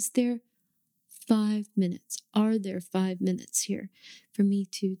 Is there 5 minutes? Are there 5 minutes here for me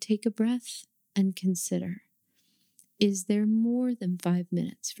to take a breath and consider? Is there more than 5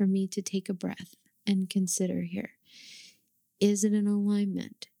 minutes for me to take a breath and consider here? Is it in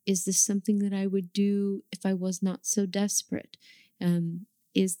alignment? Is this something that I would do if I was not so desperate?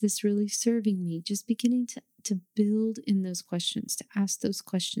 Is this really serving me? Just beginning to build in those questions, to ask those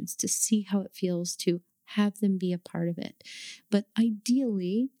questions, to see how it feels, to have them be a part of it. But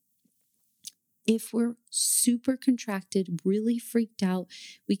ideally, if we're super contracted, really freaked out,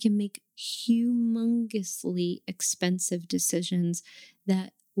 we can make humongously expensive decisions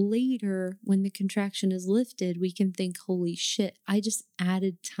that later, when the contraction is lifted, we can think, holy shit, I just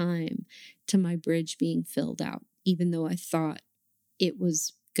added time to my bridge being filled out, even though I thought it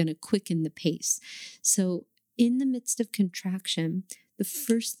was going to quicken the pace. So in the midst of contraction, the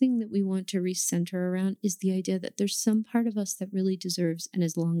first thing that we want to recenter around is the idea that there's some part of us that really deserves and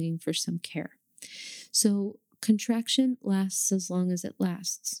is longing for some care. So contraction lasts as long as it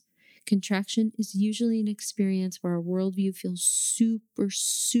lasts. Contraction is usually an experience where our worldview feels super,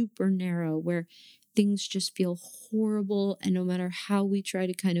 super narrow, where things just feel horrible. And no matter how we try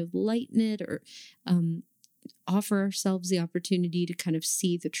to kind of lighten it or offer ourselves the opportunity to kind of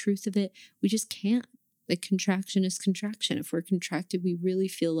see the truth of it, we just can't. Like, contraction is contraction. If we're contracted, we really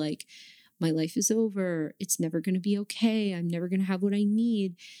feel like my life is over. It's never going to be okay. I'm never going to have what I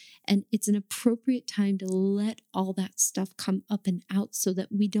need. And it's an appropriate time to let all that stuff come up and out so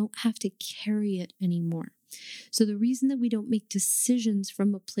that we don't have to carry it anymore. So the reason that we don't make decisions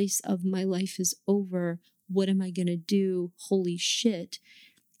from a place of my life is over, what am I going to do? Holy shit,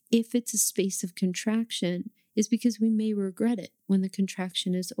 if it's a space of contraction, is because we may regret it when the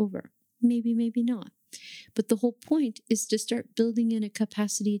contraction is over. Maybe, maybe not. But the whole point is to start building in a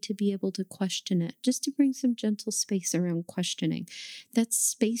capacity to be able to question it, just to bring some gentle space around questioning. That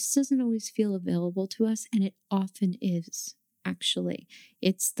space doesn't always feel available to us, and it often is, actually.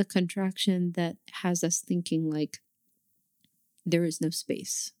 It's the contraction that has us thinking like there is no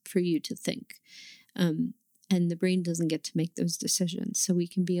space for you to think. And the brain doesn't get to make those decisions. So we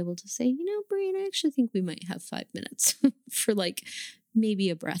can be able to say, brain, I actually think we might have 5 minutes for like maybe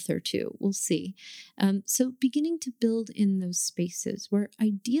a breath or two. We'll see. So beginning to build in those spaces where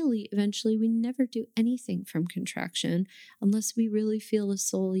ideally, eventually, we never do anything from contraction unless we really feel a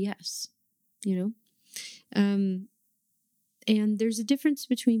soul yes, And there's a difference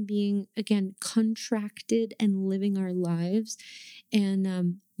between being, again, contracted and living our lives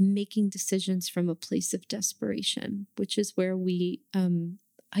and making decisions from a place of desperation, which is where we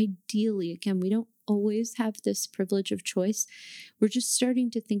ideally, again, we don't always have this privilege of choice. We're just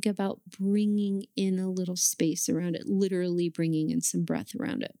starting to think about bringing in a little space around it, literally bringing in some breath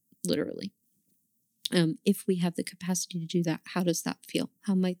around it, literally. If we have the capacity to do that, how does that feel?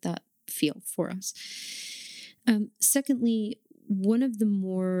 How might that feel for us? Secondly, one of the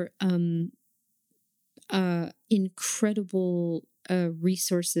more incredible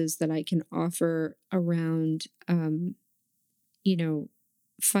resources that I can offer around,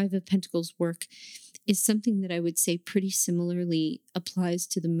 Five of Pentacles work is something that I would say pretty similarly applies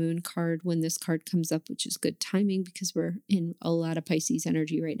to the Moon card when this card comes up, which is good timing because we're in a lot of Pisces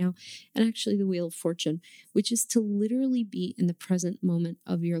energy right now, and actually the Wheel of Fortune, which is to literally be in the present moment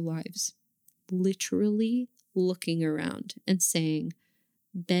of your lives. Literally looking around and saying,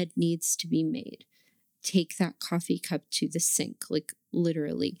 bed needs to be made. Take that coffee cup to the sink, like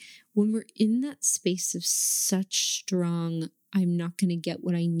literally. When we're in that space of such strong, I'm not going to get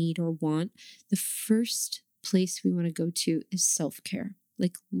what I need or want, the first place we want to go to is self-care.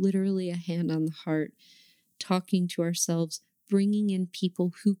 Like literally a hand on the heart, talking to ourselves, bringing in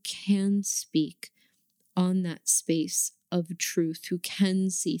people who can speak on that space of truth, who can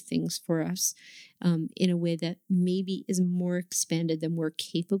see things for us in a way that maybe is more expanded than we're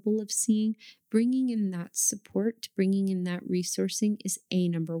capable of seeing. Bringing in that support, bringing in that resourcing is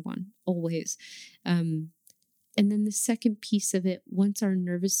number one, always. And then the second piece of it, once our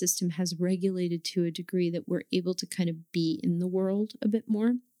nervous system has regulated to a degree that we're able to kind of be in the world a bit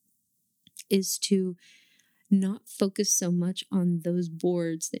more, is to not focus so much on those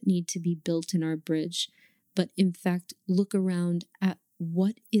boards that need to be built in our bridge, but in fact, look around at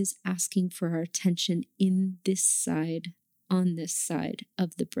what is asking for our attention on this side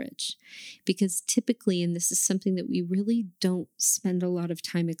of the bridge. Because typically, and this is something that we really don't spend a lot of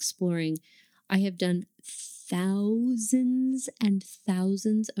time exploring, I have done thousands and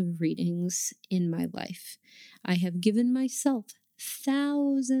thousands of readings in my life. I have given myself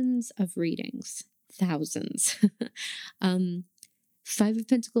thousands of readings. Thousands. Five of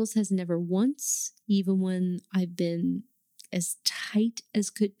Pentacles has never once, even when I've been as tight as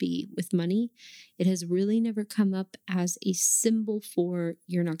could be with money, it has really never come up as a symbol for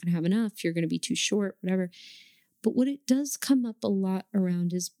you're not going to have enough, you're going to be too short, whatever. But what it does come up a lot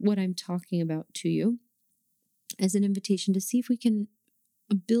around is what I'm talking about to you as an invitation to see if we can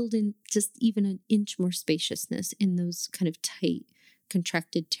build in just even an inch more spaciousness in those kind of tight,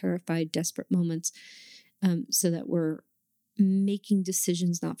 contracted, terrified, desperate moments, so that we're making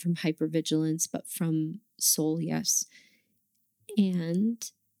decisions not from hypervigilance, but from soul yes. And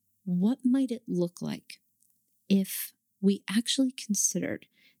what might it look like if we actually considered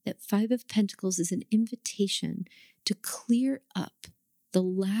that Five of Pentacles is an invitation to clear up the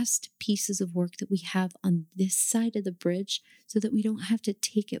last pieces of work that we have on this side of the bridge so that we don't have to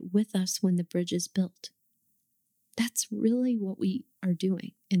take it with us when the bridge is built? That's really what we are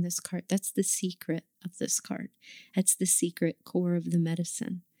doing in this card. That's the secret of this card. That's the secret core of the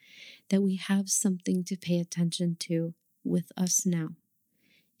medicine, that we have something to pay attention to with us now.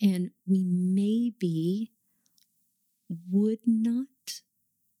 And we maybe would not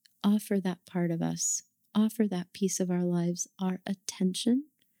offer that part of us, offer that piece of our lives, our attention,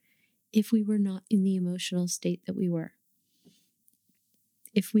 if we were not in the emotional state that we were.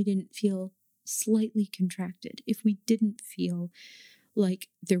 If we didn't feel slightly contracted, if we didn't feel like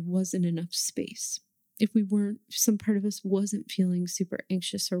there wasn't enough space, if some part of us wasn't feeling super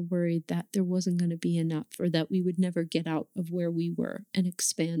anxious or worried that there wasn't going to be enough or that we would never get out of where we were and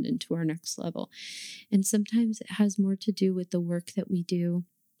expand into our next level. And sometimes it has more to do with the work that we do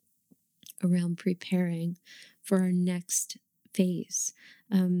around preparing for our next phase.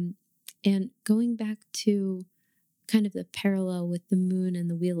 And going back to kind of the parallel with the moon and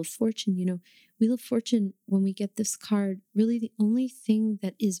the Wheel of Fortune. Wheel of Fortune, when we get this card, really the only thing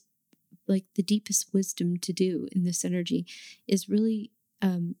that is like the deepest wisdom to do in this energy is really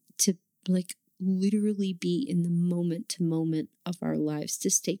to like literally be in the moment to moment of our lives,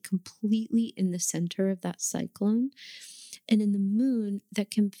 to stay completely in the center of that cyclone. And in the moon, that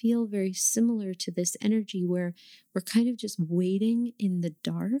can feel very similar to this energy where we're kind of just waiting in the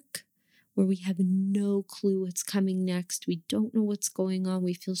dark, where we have no clue what's coming next. We don't know what's going on.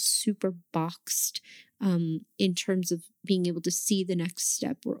 We feel super boxed in terms of being able to see the next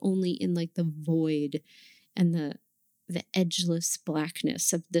step. We're only in like the void and the edgeless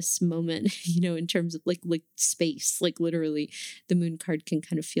blackness of this moment, in terms of like space, like literally the moon card can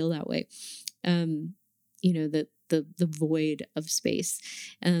kind of feel that way. The void of space.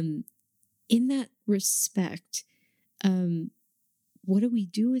 In that respect, what do we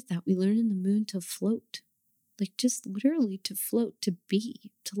do with that? We learn in the moon to float, like just literally to float, to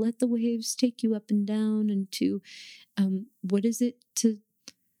be, to let the waves take you up and down, and to, what is it to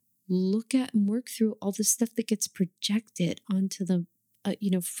look at and work through all the stuff that gets projected onto the,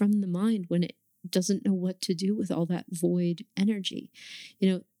 from the mind when it doesn't know what to do with all that void energy.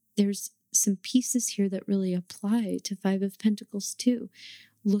 There's some pieces here that really apply to Five of Pentacles too.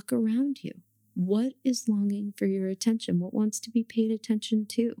 Look around you. What is longing for your attention? What wants to be paid attention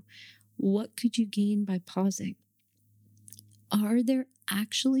to? What could you gain by pausing? Are there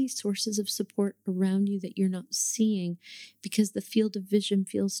actually sources of support around you that you're not seeing because the field of vision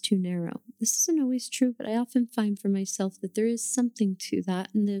feels too narrow? This isn't always true, but I often find for myself that there is something to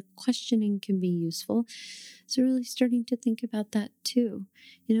that, and the questioning can be useful. So really starting to think about that too.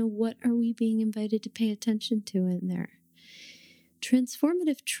 What are we being invited to pay attention to in there?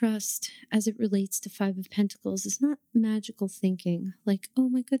 Transformative trust, as it relates to Five of Pentacles, is not magical thinking. Like, oh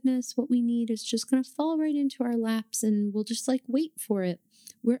my goodness, what we need is just going to fall right into our laps and we'll just like wait for it.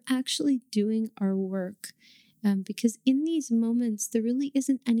 We're actually doing our work. Because in these moments, there really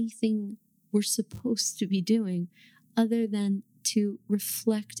isn't anything we're supposed to be doing other than to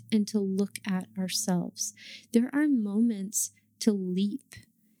reflect and to look at ourselves. There are moments to leap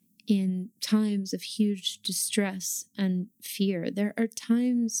in times of huge distress and fear. There are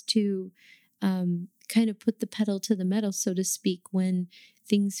times to kind of put the pedal to the metal, so to speak, when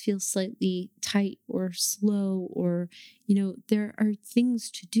things feel slightly tight or slow, or, there are things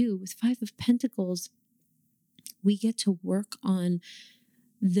to do. With Five of Pentacles, we get to work on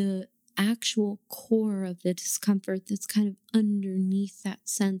the actual core of the discomfort that's kind of underneath that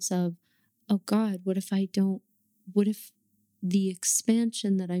sense of, oh God, what if the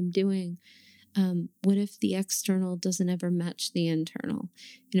expansion that I'm doing, what if the external doesn't ever match the internal?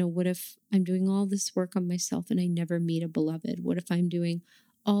 What if I'm doing all this work on myself and I never meet a beloved? What if I'm doing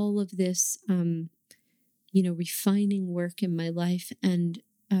all of this, refining work in my life and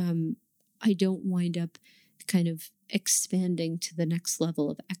I don't wind up kind of expanding to the next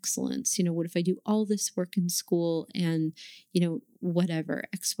level of excellence? What if I do all this work in school and, whatever,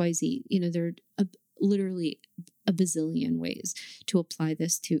 XYZ, there are literally a bazillion ways to apply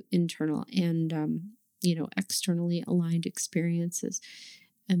this to internal and, externally aligned experiences.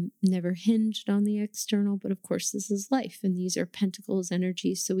 Never hinged on the external, but of course this is life and these are Pentacles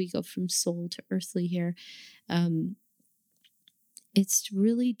energies. So we go from soul to earthly here. It's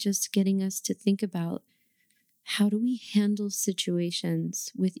really just getting us to think about, how do we handle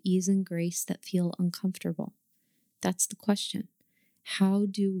situations with ease and grace that feel uncomfortable? That's the question. How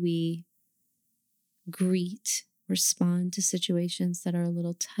do we respond to situations that are a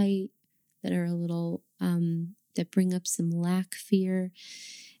little tight, that are a little, that bring up some lack fear?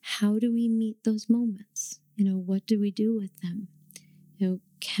 How do we meet those moments? What do we do with them?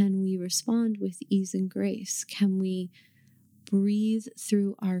 Can we respond with ease and grace? Can we breathe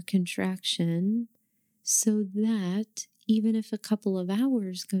through our contraction so that even if a couple of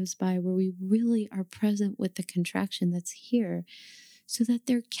hours goes by where we really are present with the contraction that's here, so that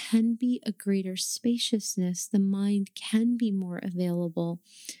there can be a greater spaciousness, the mind can be more available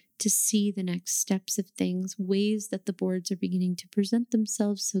to see the next steps of things, ways that the boards are beginning to present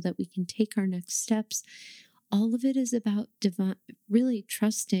themselves so that we can take our next steps. All of it is about divine, really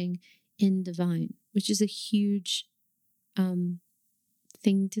trusting in divine, which is a huge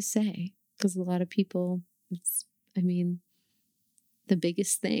thing to say, because a lot of people, the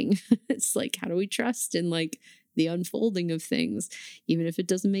biggest thing, it's like, how do we trust in like the unfolding of things, even if it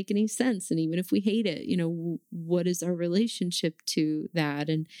doesn't make any sense, and even if we hate it, what is our relationship to that,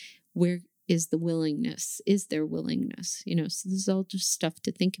 and where is the willingness? Is there willingness? So this is all just stuff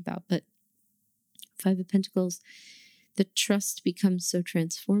to think about. But Five of Pentacles, The trust becomes so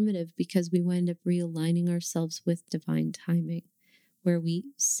transformative because we wind up realigning ourselves with divine timing, where we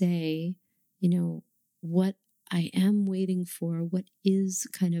say, what I am waiting for, what is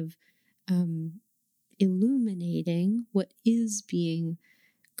kind of illuminating, what is being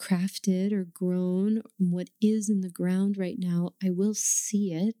crafted or grown, what is in the ground right now, I will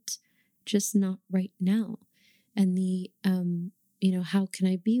see it, just not right now. And how can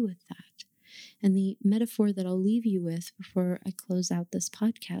I be with that? And the metaphor that I'll leave you with before I close out this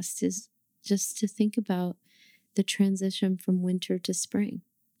podcast is just to think about the transition from winter to spring.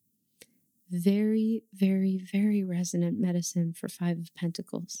 Very, very, very resonant medicine for Five of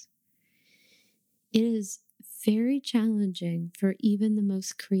Pentacles. It is very challenging for even the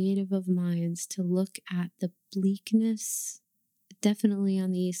most creative of minds to look at the bleakness, definitely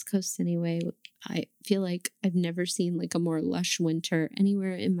on the East Coast anyway. I feel like I've never seen like a more lush winter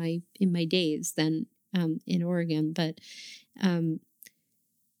anywhere in my days than in Oregon, but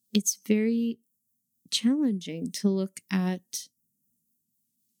it's very challenging to look at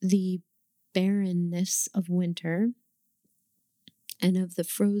the barrenness of winter and of the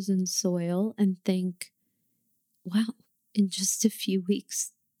frozen soil and think, wow, in just a few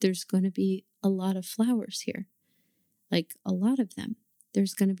weeks, there's going to be a lot of flowers here. Like a lot of them.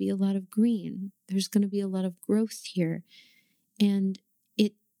 There's going to be a lot of green. There's going to be a lot of growth here. And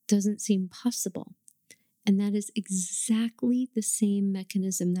it doesn't seem possible. And that is exactly the same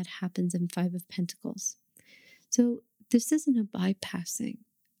mechanism that happens in Five of Pentacles. So this isn't a bypassing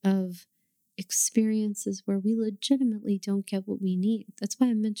of experiences where we legitimately don't get what we need. That's why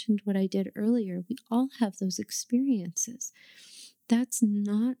I mentioned what I did earlier. We all have those experiences. That's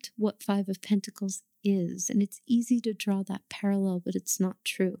not what Five of Pentacles is. And it's easy to draw that parallel, but it's not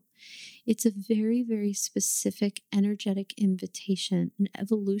true. It's a very, very specific energetic invitation, an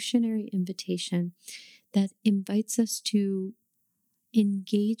evolutionary invitation that invites us to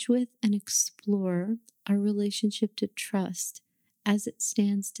engage with and explore our relationship to trust as it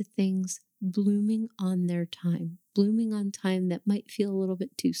stands to things blooming on their time, blooming on time that might feel a little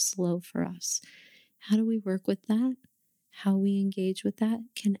bit too slow for us. How do we work with that? How we engage with that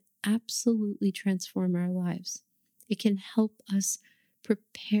can absolutely transform our lives. It can help us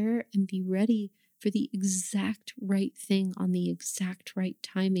prepare and be ready for the exact right thing on the exact right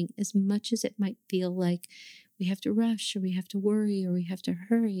timing, as much as it might feel like we have to rush or we have to worry or we have to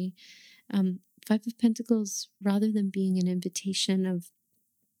hurry. Five of Pentacles, rather than being an invitation of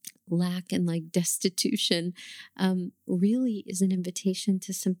lack and like destitution, really is an invitation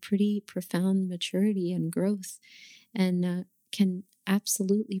to some pretty profound maturity and growth, and can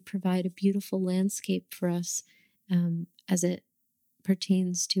absolutely provide a beautiful landscape for us as it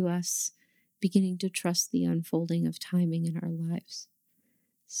pertains to us beginning to trust the unfolding of timing in our lives.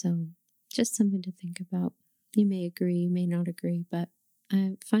 So just something to think about. You may agree, you may not agree, but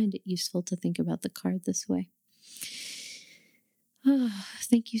I find it useful to think about the card this way.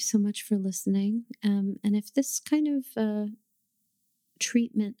 Thank you so much for listening. And if this kind of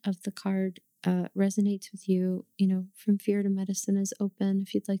treatment of the card resonates with you, From Fear to Medicine is open.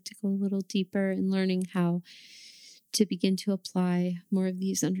 If you'd like to go a little deeper in learning how to begin to apply more of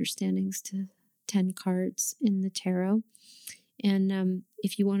these understandings to 10 cards in the tarot. And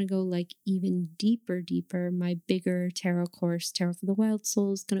if you want to go like even deeper, my bigger tarot course, Tarot for the Wild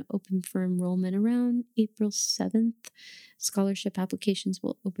Soul, is going to open for enrollment around April 7th. Scholarship applications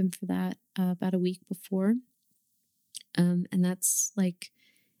will open for that about a week before. And that's like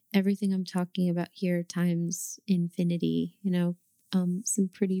everything I'm talking about here times infinity, some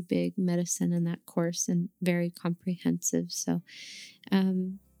pretty big medicine in that course and very comprehensive. So,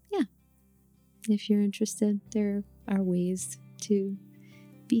 yeah, if you're interested, there are ways to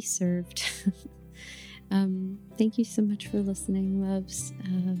be served. Thank you so much for listening, loves.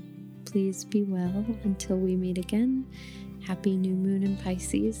 Please be well until we meet again. Happy new moon in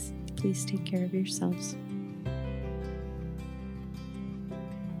Pisces. Please take care of yourselves.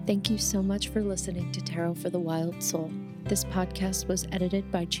 Thank you so much for listening to Tarot for the Wild Soul. This podcast was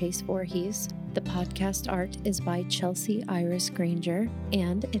edited by Chase Voorhees. The podcast art is by Chelsea Iris Granger,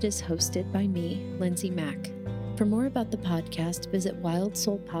 and it is hosted by me, Lindsay Mack. For more about the podcast, visit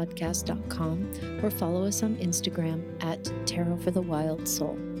wildsoulpodcast.com or follow us on Instagram at Tarot for the Wild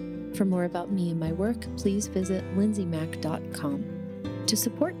Soul. For more about me and my work, please visit lindsaymack.com. To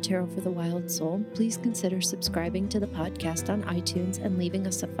support Tarot for the Wild Soul, please consider subscribing to the podcast on iTunes and leaving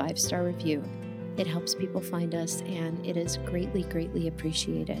us a 5-star review. It helps people find us, and it is greatly, greatly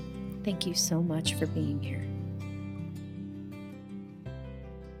appreciated. Thank you so much for being here.